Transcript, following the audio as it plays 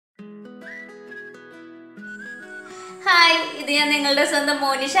Hi, ഇത് ഞാൻ നിങ്ങളുടെ സ്വന്തം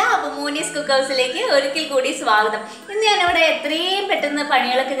മോനിഷ. അപ്പോൾ മോനീസ് കുക്ക് ഹൗസിലേക്ക് ഒരിക്കൽ കൂടി സ്വാഗതം. ഇന്ന് ഞാനിവിടെ എത്രയും പെട്ടെന്ന്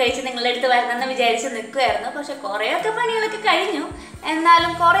പണികളൊക്കെ കഴിച്ച് നിങ്ങളുടെ അടുത്ത് വരണമെന്ന് വിചാരിച്ച് നിൽക്കുമായിരുന്നു. പക്ഷെ കുറേയൊക്കെ പണികളൊക്കെ കഴിഞ്ഞു,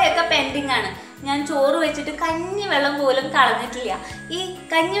 എന്നാലും കുറേയൊക്കെ പെൻഡിങ് ആണ്. ഞാൻ ചോറ് വെച്ചിട്ട് കഞ്ഞിവെള്ളം പോലും കളഞ്ഞിട്ടില്ല. ഈ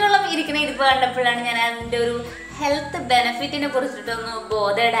കഞ്ഞിവെള്ളം ഇരിക്കുന്ന ഇരിപ്പ് കണ്ടപ്പോഴാണ് ഞാൻ അതിൻ്റെ ഒരു ഹെൽത്ത് ബെനിഫിറ്റിനെ കുറിച്ചിട്ടൊന്ന്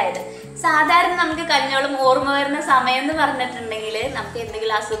ബോധേഡായത്. സാധാരണ നമുക്ക് കഞ്ഞിവെള്ളം ഓർമ്മ വരുന്ന സമയം എന്ന് പറഞ്ഞിട്ടുണ്ടെങ്കിൽ നമുക്ക്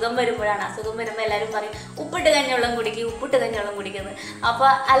എന്തെങ്കിലും അസുഖം വരുമ്പോഴാണ്. അസുഖം വരുമ്പോൾ എല്ലാവരും പറയും ഉപ്പിട്ട് കഞ്ഞിവെള്ളം കുടിക്കുന്നത്. അപ്പോൾ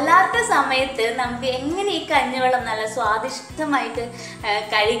അല്ലാത്ത സമയത്ത് നമുക്ക് എങ്ങനെ ഈ കഞ്ഞിവെള്ളം നല്ല സ്വാദിഷ്ടമായിട്ട്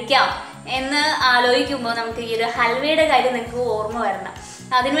കഴിക്കാം എന്ന് ആലോചിക്കുമ്പോൾ നമുക്ക് ഈ ഒരു ഹൽവയുടെ കാര്യം നിങ്ങൾക്ക് ഓർമ്മ വരണം.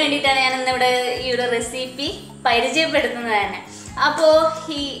 അതിന് വേണ്ടിയിട്ടാണ് ഞാൻ ഇന്നിവിടെ ഈ ഒരു റെസിപ്പി പരിചയപ്പെടുത്തുന്നത് തന്നെ. അപ്പോൾ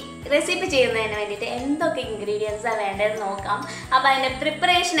ഈ റെസിപ്പി ചെയ്യുന്നതിന് വേണ്ടിയിട്ട് എന്തൊക്കെ ഇൻഗ്രീഡിയൻസാണ് വേണ്ടതെന്ന് നോക്കാം. അപ്പോൾ അതിൻ്റെ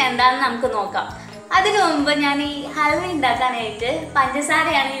പ്രിപ്പറേഷൻ എന്താണെന്ന് നമുക്ക് നോക്കാം. അതിനു മുമ്പ് ഞാൻ ഈ ഹൽവ ഉണ്ടാക്കാനായിട്ട്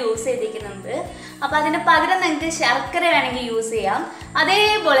പഞ്ചസാരയാണ് യൂസ് ചെയ്തിരിക്കുന്നത്. അപ്പോൾ അതിന് പകരം നിങ്ങൾക്ക് ശർക്കര വേണമെങ്കിൽ യൂസ് ചെയ്യാം.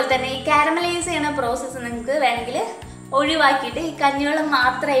 അതേപോലെ തന്നെ ഈ കാരമലൈസ് ചെയ്യുന്ന പ്രോസസ്സ് നിങ്ങൾക്ക് വേണമെങ്കിൽ ഒഴിവാക്കിയിട്ട് ഈ കഞ്ഞിവെള്ളം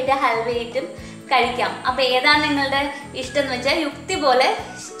മാത്രമായിട്ട് ഹൽവയായിട്ടും കഴിക്കാം. അപ്പോൾ ഏതാണ് നിങ്ങളുടെ ഇഷ്ടം എന്ന് വെച്ചാൽ യുക്തി പോലെ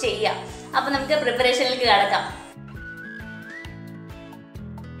ചെയ്യാം. അപ്പോൾ നമുക്ക് പ്രിപ്പറേഷനിലേക്ക് കടക്കാം.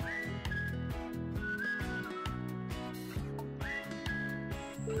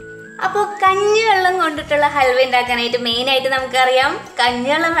 അപ്പോൾ കഞ്ഞിവെള്ളം കൊണ്ടിട്ടുള്ള ഹൽവ ഉണ്ടാക്കാനായിട്ട് മെയിനായിട്ട് നമുക്കറിയാം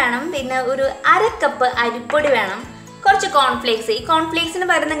കഞ്ഞിവെള്ളം വേണം, പിന്നെ ഒരു 1/2 കപ്പ് അരിപ്പൊടി വേണം, കുറച്ച് കോൺഫ്ലേക്സ്. ഈ കോൺഫ്ലേക്സിന്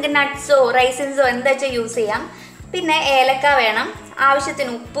പകരം നിങ്ങൾക്ക് നട്ട്സോ റൈസിൻസോ എന്താ വെച്ചാൽ യൂസ് ചെയ്യാം. പിന്നെ ഏലക്ക വേണം,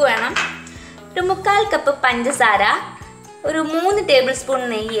 ആവശ്യത്തിന് ഉപ്പ് വേണം, ഒരു 1/4 കപ്പ് പഞ്ചസാര, ഒരു 3 ടേബിൾ സ്പൂൺ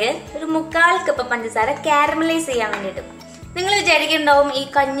നെയ്യ്, ഒരു 1/4 കപ്പ് പഞ്ചസാര കാരമലൈസ് ചെയ്യാൻ വേണ്ടിയിട്ട്. നിങ്ങൾ വിചാരിക്കുന്നുണ്ടാവും ഈ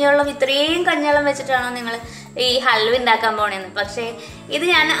കഞ്ഞിവെള്ളം ഇത്രയും കഞ്ഞിവെള്ളം വെച്ചിട്ടാണോ നിങ്ങൾ ഈ ഹൽവ ഉണ്ടാക്കാൻ പോണേന്ന്. പക്ഷേ ഇത്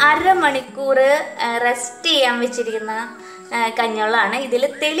ഞാൻ 1/2 മണിക്കൂർ റെസ്റ്റ് ചെയ്യാൻ വെച്ചിരിക്കുന്ന കഞ്ഞിവെള്ളമാണ്. ഇതിൽ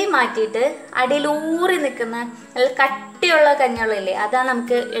തെളി മാറ്റിയിട്ട് അടിയിലൂറി നിൽക്കുന്ന നല്ല കട്ടിയുള്ള കഞ്ഞിവെള്ളം ഇല്ലേ, അതാണ്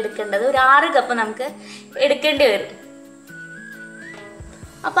നമുക്ക് എടുക്കേണ്ടത്. ഒരു 6 കപ്പ് നമുക്ക് എടുക്കേണ്ടി വരും.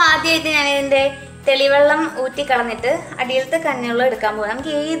 അപ്പോൾ ആദ്യമായിട്ട് ഞാൻ ഇതിൻ്റെ തെളിവെള്ളം ഊറ്റി കളഞ്ഞിട്ട് അടിയിലത്തെ കഞ്ഞിവെള്ളം എടുക്കാൻ പോകും.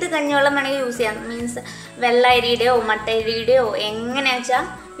 നമുക്ക് ഏത് കഞ്ഞിവെള്ളം വേണമെങ്കിൽ യൂസ് ചെയ്യാം. മീൻസ് വെള്ള അരിയുടെയോ മട്ട അരിയുടെയോ എങ്ങനെയാണെന്ന് വെച്ചാൽ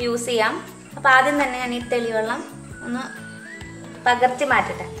യൂസ് ചെയ്യാം. അപ്പോൾ ആദ്യം തന്നെ ഞാൻ ഈ തെളിവെള്ളം ഒന്ന് പകർത്തി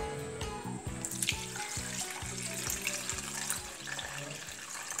മാറ്റട്ടെ.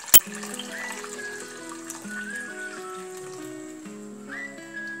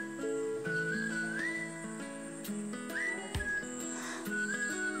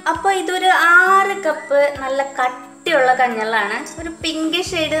 അപ്പോൾ ഇതൊരു 6 കപ്പ് നല്ല കട്ടിയുള്ള കഞ്ഞിവെള്ളമാണ്. ഒരു പിങ്ക്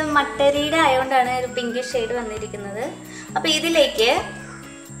ഷെയ്ഡ് മട്ടരിയുടെ ആയതുകൊണ്ടാണ് ഒരു പിങ്ക് ഷെയ്ഡ് വന്നിരിക്കുന്നത്. അപ്പോൾ ഇതിലേക്ക്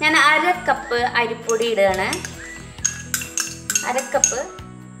ഞാൻ 1/2 കപ്പ് അരിപ്പൊടി ഇടുകയാണ്. 1/2 കപ്പ്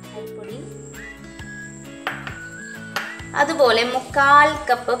അരിപ്പൊടി, അതുപോലെ 1/4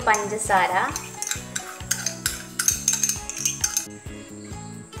 കപ്പ് പഞ്ചസാര,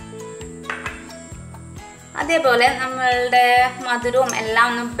 അതേപോലെ നമ്മളുടെ മധുരവും എല്ലാം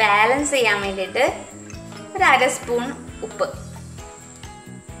ഒന്ന് ബാലൻസ് ചെയ്യാൻ വേണ്ടിയിട്ട് ഒരു 1/2 സ്പൂൺ ഉപ്പ്.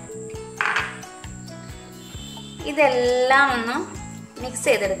 ഇതെല്ലാം ഒന്ന് മിക്സ്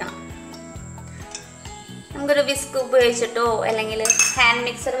ചെയ്തെടുക്കണം. നമുക്കൊരു വിസ്ക് ഉപയോഗിച്ചിട്ടോ അല്ലെങ്കിൽ ഹാൻഡ്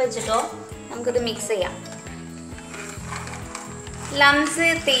മിക്സർ വെച്ചിട്ടോ നമുക്കിത് മിക്സ് ചെയ്യാം. ലംസ്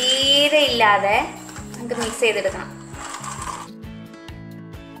തീരെ ഇല്ലാതെ നമുക്ക് മിക്സ് ചെയ്തെടുക്കണം.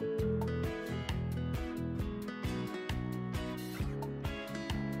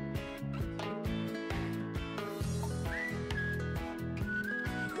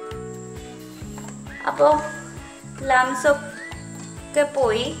 അപ്പോൾ ലംസൊക്കെ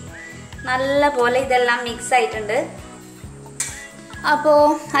പോയി നല്ല പോലെ ഇതെല്ലാം മിക്സ് ആയിട്ടുണ്ട്. അപ്പോൾ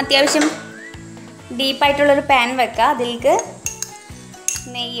അത്യാവശ്യം ഡീപ്പായിട്ടുള്ളൊരു പാൻ വെക്കുക. അതിലേക്ക്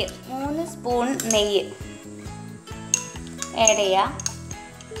നെയ്യ് 3 സ്പൂൺ നെയ്യ് ആഡ് ചെയ്യുക.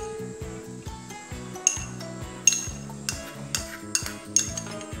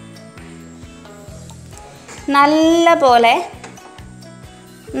 നല്ല പോലെ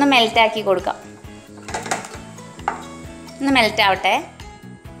ഒന്ന് മെൽറ്റാക്കി കൊടുക്കാം. ഒന്ന് മെൽറ്റ് ആവട്ടെ.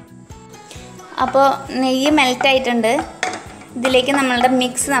 അപ്പോൾ നെയ്യ് മെൽറ്റായിട്ടുണ്ട്. ഇതിലേക്ക് നമ്മളുടെ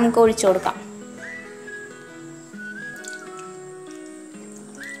മിക്സ് നമുക്ക് ഒഴിച്ചു കൊടുക്കാം.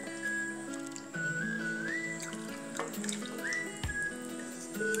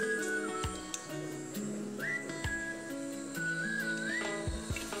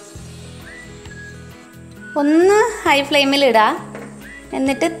 ഒന്ന് ഹൈ ഫ്ലെയിമിൽ ഇടാം.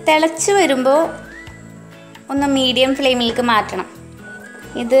 എന്നിട്ട് തിളച്ച് വരുമ്പോൾ ഒന്ന് മീഡിയം ഫ്ലെയിമിലേക്ക് മാറ്റണം.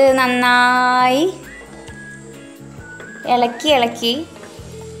 ഇത് നന്നായി ഇളക്കി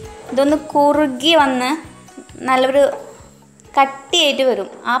ഇതൊന്ന് കുറുകി വന്ന് നല്ലൊരു കട്ടിയായിട്ട് വരും.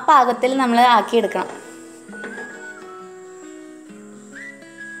 ആ പാകത്തിൽ നമ്മൾ ആക്കിയെടുക്കണം.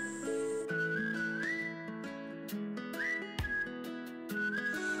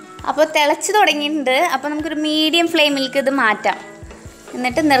 അപ്പോൾ തിളച്ച് തുടങ്ങിയിട്ടുണ്ട്. അപ്പോൾ നമുക്കൊരു മീഡിയം ഫ്ലെയിമിലേക്ക് ഇത് മാറ്റാം.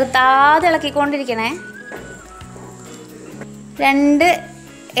 എന്നിട്ട് നിർത്താതെ ഇളക്കിക്കൊണ്ടിരിക്കണേ. 2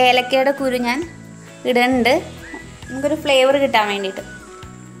 ഏലക്കയുടെ കുരു ഞാൻ ഇടുന്നുണ്ട്, നമുക്കൊരു ഫ്ലേവർ കിട്ടാൻ വേണ്ടിയിട്ട്.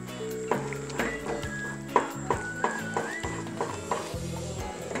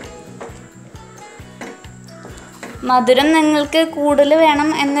 മധുരം നിങ്ങൾക്ക് കൂടുതൽ വേണം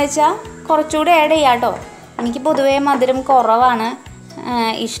എന്ന് വെച്ചാൽ കുറച്ചുകൂടി ആഡ് ചെയ്യാം കേട്ടോ. എനിക്ക് പൊതുവേ മധുരം കുറവാണ്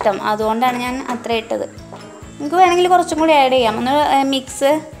ഇഷ്ടം, അതുകൊണ്ടാണ് ഞാൻ അത്ര ഇട്ടത്. നിങ്ങൾക്ക് വേണമെങ്കിൽ കുറച്ചും കൂടി ആഡ് ചെയ്യാം. ഒന്ന്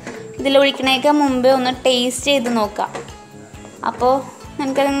മിക്സ് ഇതിലൊഴിക്കണേക്ക് മുമ്പേ ഒന്ന് ടേസ്റ്റ് ചെയ്ത് നോക്കാം. അപ്പോൾ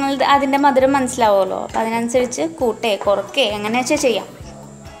നിങ്ങൾക്ക് അതിൻ്റെ മധുരം മനസ്സിലാവുമല്ലോ. അപ്പോൾ അതിനനുസരിച്ച് കൂട്ടേ കുറക്കേ എങ്ങനെ വെച്ചാൽ ചെയ്യാം.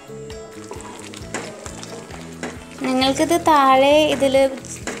 നിങ്ങൾക്കിത് താഴെ ഇതിൽ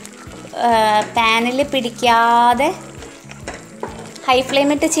പാനിൽ പിടിക്കാതെ ഹൈ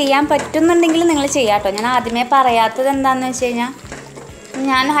ഫ്ലെയിമിട്ട് ചെയ്യാൻ പറ്റുന്നുണ്ടെങ്കിൽ നിങ്ങൾ ചെയ്യാം കേട്ടോ. ഞാൻ ആദ്യമേ പറയാത്തത് എന്താണെന്ന് വെച്ച് കഴിഞ്ഞാൽ,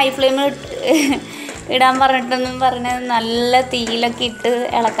 ഞാൻ ഹൈ ഫ്ലെയിമിൽ ഇടാൻ പറഞ്ഞത് നല്ല തീയിലൊക്കെ ഇട്ട്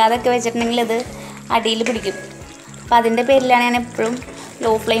ഇളക്കാതൊക്കെ വെച്ചിട്ടുണ്ടെങ്കിൽ ഇത് അടിയിൽ പിടിക്കും. അപ്പോൾ അതിൻ്റെ പേരിലാണ് ഞാൻ എപ്പോഴും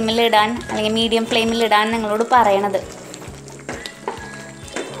ലോ ഫ്ലെയിമിൽ ഇടാൻ അല്ലെങ്കിൽ മീഡിയം ഫ്ലെയിമിൽ ഇടാൻ നിങ്ങളോട് പറയണത്.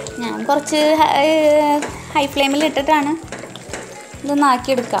 ഞാൻ കുറച്ച് ഹൈ ഫ്ലെയിമിൽ ഇട്ടിട്ടാണ് ഇതൊന്ന്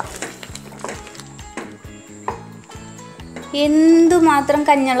ആക്കിയെടുക്കുക. എന്തുമാത്രം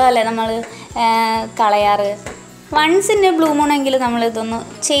കഞ്ഞളല്ലേ നമ്മൾ കളയാറ്. വൺസിൻ്റെ ബ്ലൂ മൂണെങ്കിലും നമ്മളിതൊന്ന്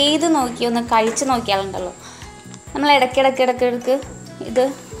ചെയ്ത് നോക്കി ഒന്ന് കഴിച്ച് നോക്കിയാലുണ്ടല്ലോ, നമ്മൾ ഇടയ്ക്കിടയ്ക്ക് ഇത്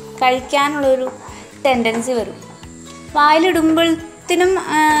കഴിക്കാനുള്ളൊരു ടെൻഡൻസി വരും. വായിലിടുമ്പോഴത്തേനും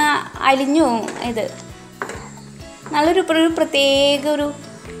അലിഞ്ഞു പോകും. ഇത് നല്ലൊരു പ്രത്യേക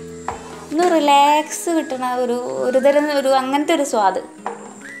ഒന്ന് റിലാക്സ് കിട്ടുന്ന ഒരു തരം അങ്ങനത്തെ ഒരു സ്വാദ്.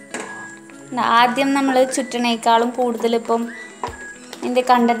 ആദ്യം നമ്മൾ ചുറ്റണേക്കാളും കൂടുതൽ ഇപ്പം ഇതിൻ്റെ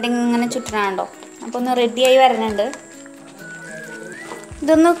കണ്ടൻറ്റ് ഇങ്ങനെ ചുറ്റണുണ്ടോ. അപ്പോൾ ഒന്ന് റെഡിയായി വരണുണ്ട്.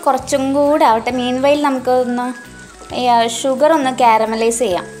 ഇതൊന്ന് കുറച്ചും കൂടെ ആവട്ടെ. മീൻ വൈൽ നമുക്കൊന്ന് ഷുഗർ ഒന്ന് കാരമലൈസ്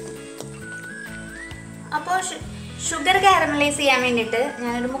ചെയ്യാം. അപ്പോൾ ഷുഗർ കാരമലൈസ് ചെയ്യാൻ വേണ്ടിയിട്ട്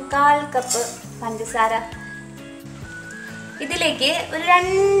ഞാനൊരു 3/4 കപ്പ് പഞ്ചസാര, ഇതിലേക്ക് ഒരു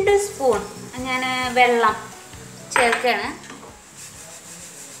 2 സ്പൂൺ ഞാൻ വെള്ളം ചേർക്കുകയാണ്.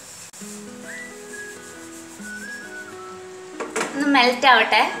 ഒന്ന് മെൽറ്റ്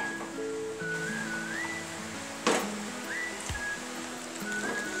ആവട്ടെ.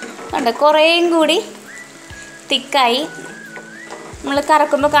 കണ്ടോ കുറേയും കൂടി തിക്കായി. നമ്മൾ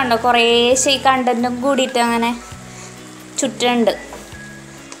കറക്കുമ്പോൾ കണ്ടോ കുറേശ്ശെ ഈ കണ്ടൻറ്റും കൂടിയിട്ട് അങ്ങനെ ചുറ്റുണ്ട്.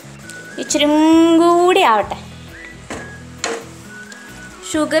 ഇച്ചിരി കൂടി ആവട്ടെ.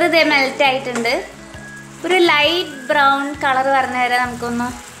 ഷുഗർ ഇതേ മെൽറ്റ് ആയിട്ടുണ്ട്. ഒരു ലൈറ്റ് ബ്രൗൺ കളർ വരുന്ന വരെ നമുക്കൊന്ന്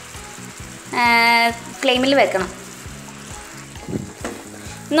ഫ്ലെയിമിൽ വെക്കണം.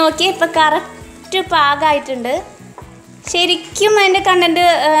 നോക്കി ഇപ്പോൾ കറക്റ്റ് പാകമായിട്ടുണ്ട്. ശരിക്കും അതിൻ്റെ കണ്ടൻറ്റ്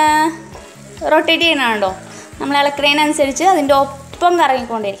റൊട്ടേറ്റ് ചെയ്യണമുണ്ടോ, നമ്മൾ ഇളക്കുന്നതിനനുസരിച്ച് അതിൻ്റെ ഒപ്പം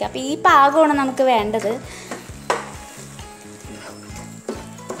കറങ്ങിക്കൊണ്ടിരിക്കുക. അപ്പോൾ ഈ പാകമാണ് നമുക്ക് വേണ്ടത്.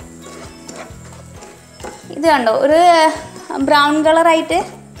 ഇത് കണ്ടോ ഒരു ബ്രൗൺ കളറായിട്ട്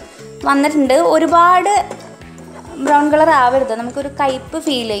വന്നിട്ടുണ്ട്. ഒരുപാട് ബ്രൗൺ കളർ ആവരുത്, നമുക്കൊരു കയ്പ്പ്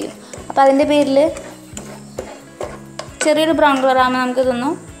ഫീൽ ചെയ്യും. അപ്പോൾ അതിൻ്റെ പേരിൽ ചെറിയൊരു ബ്രൗൺ കളർ ആകുമ്പോൾ നമുക്കിതൊന്ന്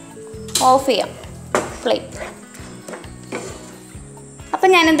ഓഫ് ചെയ്യാം ഫ്ലെയിം. അപ്പം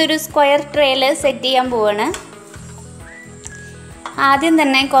ഞാനിതൊരു സ്ക്വയർ ട്രേയിൽ സെറ്റ് ചെയ്യാൻ പോവാണ്. ആദ്യം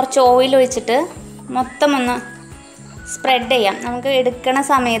തന്നെ കുറച്ച് ഓയിൽ ഒഴിച്ചിട്ട് മൊത്തം ഒന്ന് സ്പ്രെഡ് ചെയ്യാം. നമുക്ക് എടുക്കണ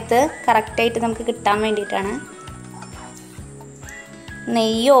സമയത്ത് കറക്റ്റായിട്ട് നമുക്ക് കിട്ടാൻ വേണ്ടിയിട്ടാണ്.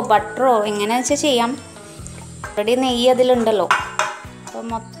 നെയ്യോ ബട്ടറോ എങ്ങനെ വെച്ചാൽ ചെയ്യാം. ഓൾറെഡി നെയ്യ് അതിലുണ്ടല്ലോ, അപ്പോൾ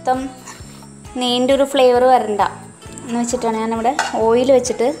മൊത്തം നെയ്യിൻ്റെ ഒരു ഫ്ലേവർ വരണ്ട എന്ന് വെച്ചിട്ടാണ് ഞാനിവിടെ ഓയിൽ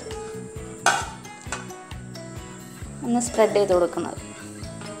വെച്ചിട്ട് ഒന്ന് സ്പ്രെഡ് ചെയ്ത് കൊടുക്കുന്നത്.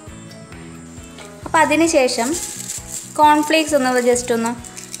 അപ്പോൾ അതിന് ശേഷം കോൺഫ്ലേക്സ് ഒന്ന് ജസ്റ്റ് ഒന്ന്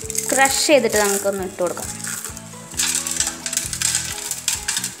ക്രഷ് ചെയ്തിട്ട് നമുക്കൊന്ന് ഇട്ട് കൊടുക്കാം.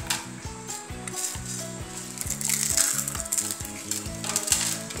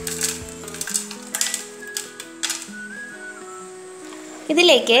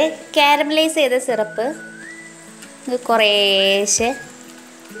 ഇതിലേക്ക് കാരമലൈസ് ചെയ്ത സിറപ്പ് കുറേശ്ശെ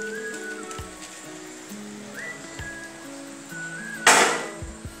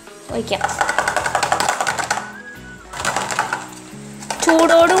ഒഴിക്കാം.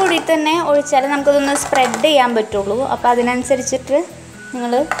 ചൂടോടുകൂടി തന്നെ ഒഴിച്ചാൽ നമുക്കതൊന്ന് സ്പ്രെഡ് ചെയ്യാൻ പറ്റുള്ളൂ. അപ്പോൾ അതിനനുസരിച്ചിട്ട്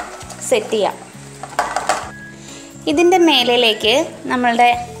നിങ്ങൾ സെറ്റ് ചെയ്യാം. ഇതിൻ്റെ മേലിലേക്ക് നമ്മളുടെ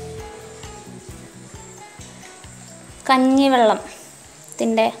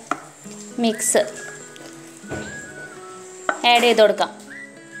കഞ്ഞിവെള്ളത്തിൻ്റെ മിക്സ് ആഡ് ചെയ്ത് കൊടുക്കാം.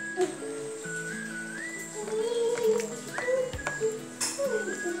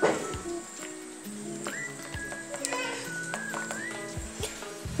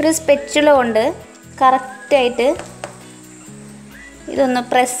 ഒരു സ്പെച്ചുല കൊണ്ട് കറക്റ്റായിട്ട് ഇതൊന്ന്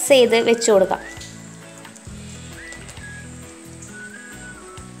പ്രസ് ചെയ്ത് വെച്ച് കൊടുക്കാം.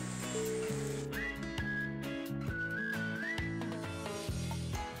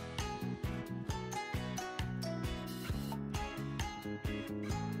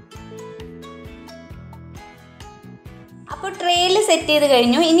 അപ്പോൾ ട്രേയിൽ സെറ്റ് ചെയ്ത്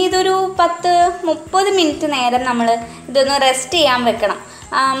കഴിഞ്ഞു. ഇനി ഇതൊരു 10-30 മിനിറ്റ് നേരം നമ്മൾ ഇതൊന്ന് റെസ്റ്റ് ചെയ്യാൻ വെക്കണം.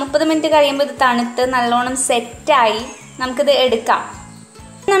 30 മിനിറ്റ് കഴിയുമ്പോൾ ഇത് തണുത്ത് നല്ലോണം സെറ്റായി നമുക്കിത് എടുക്കാം.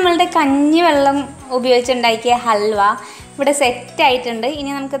 നമ്മളുടെ കഞ്ഞിവെള്ളം ഉപയോഗിച്ചുണ്ടാക്കിയ ഹൽവ ഇവിടെ സെറ്റായിട്ടുണ്ട്.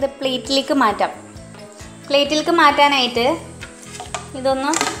 ഇനി നമുക്കിത് പ്ലേറ്റിലേക്ക് മാറ്റാം. പ്ലേറ്റിലേക്ക് മാറ്റാനായിട്ട്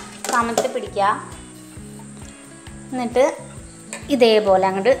ഇതൊന്ന് കമഴ്ത്തി പിടിക്കുക. എന്നിട്ട് ഇതേപോലെ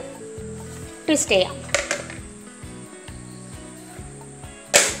അങ്ങോട്ട് ട്വിസ്റ്റ് ചെയ്യാം.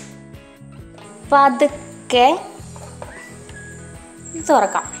 പതുക്കെ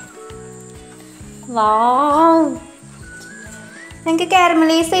തുറക്കാം. വാവ്, നിങ്ങൾക്ക്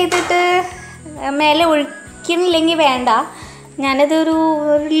കാരമലൈസ് ചെയ്തിട്ട് മേലെ ഒഴിക്കണില്ലെങ്കിൽ വേണ്ട. ഞാനതൊരു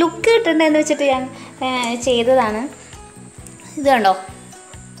ലുക്ക് കിട്ടണ്ടെന്ന് വെച്ചിട്ട് ഞാൻ ചെയ്തതാണ്. ഇത് കണ്ടോ,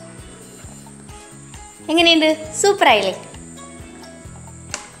 എങ്ങനെയുണ്ട്? സൂപ്പറായില്ലേ?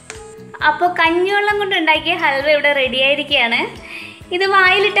 അപ്പോൾ കഞ്ഞിവെള്ളം കൊണ്ട് ഉണ്ടാക്കിയ ഹൽവ ഇവിടെ റെഡി ആയിരിക്കുകയാണ്. ഇത്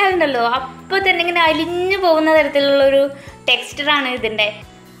വായിലിട്ടാലുണ്ടല്ലോ അപ്പോൾ തന്നെ ഇങ്ങനെ അലിഞ്ഞു പോകുന്ന തരത്തിലുള്ളൊരു ടെക്സ്ചറാണ് ഇതിൻ്റെ.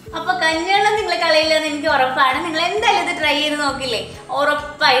 അപ്പോൾ കഞ്ഞിവെള്ളം നിങ്ങൾ കളയില്ലെന്ന് എനിക്ക് ഉറപ്പാണ്. നിങ്ങൾ എന്തായാലും ഇത് ട്രൈ ചെയ്ത് നോക്കില്ലേ?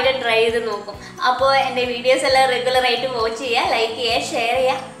 ഉറപ്പായിട്ട് ട്രൈ ചെയ്ത് നോക്കും. അപ്പോൾ എൻ്റെ വീഡിയോസ് എല്ലാം റെഗുലറായിട്ട് വാച്ച് ചെയ്യുക, ലൈക്ക് ചെയ്യുക, ഷെയർ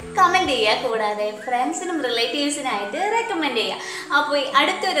ചെയ്യുക, കമൻറ്റ് ചെയ്യുക, കൂടാതെ ഫ്രണ്ട്സിനും റിലേറ്റീവ്സിനായിട്ട് റെക്കമെൻഡ് ചെയ്യുക. അപ്പോൾ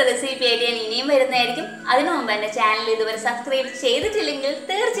അടുത്തൊരു റെസിപ്പി ആയിട്ട് ഞാൻ ഇനിയും വരുന്നതായിരിക്കും. അതിനു മുമ്പ് എൻ്റെ ചാനൽ ഇതുവരെ സബ്സ്ക്രൈബ് ചെയ്തിട്ടില്ലെങ്കിൽ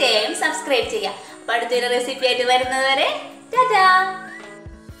തീർച്ചയായും സബ്സ്ക്രൈബ് ചെയ്യുക. അപ്പോൾ അടുത്തൊരു റെസിപ്പി ആയിട്ട് വരുന്നത് വരെ ടാറ്റാ.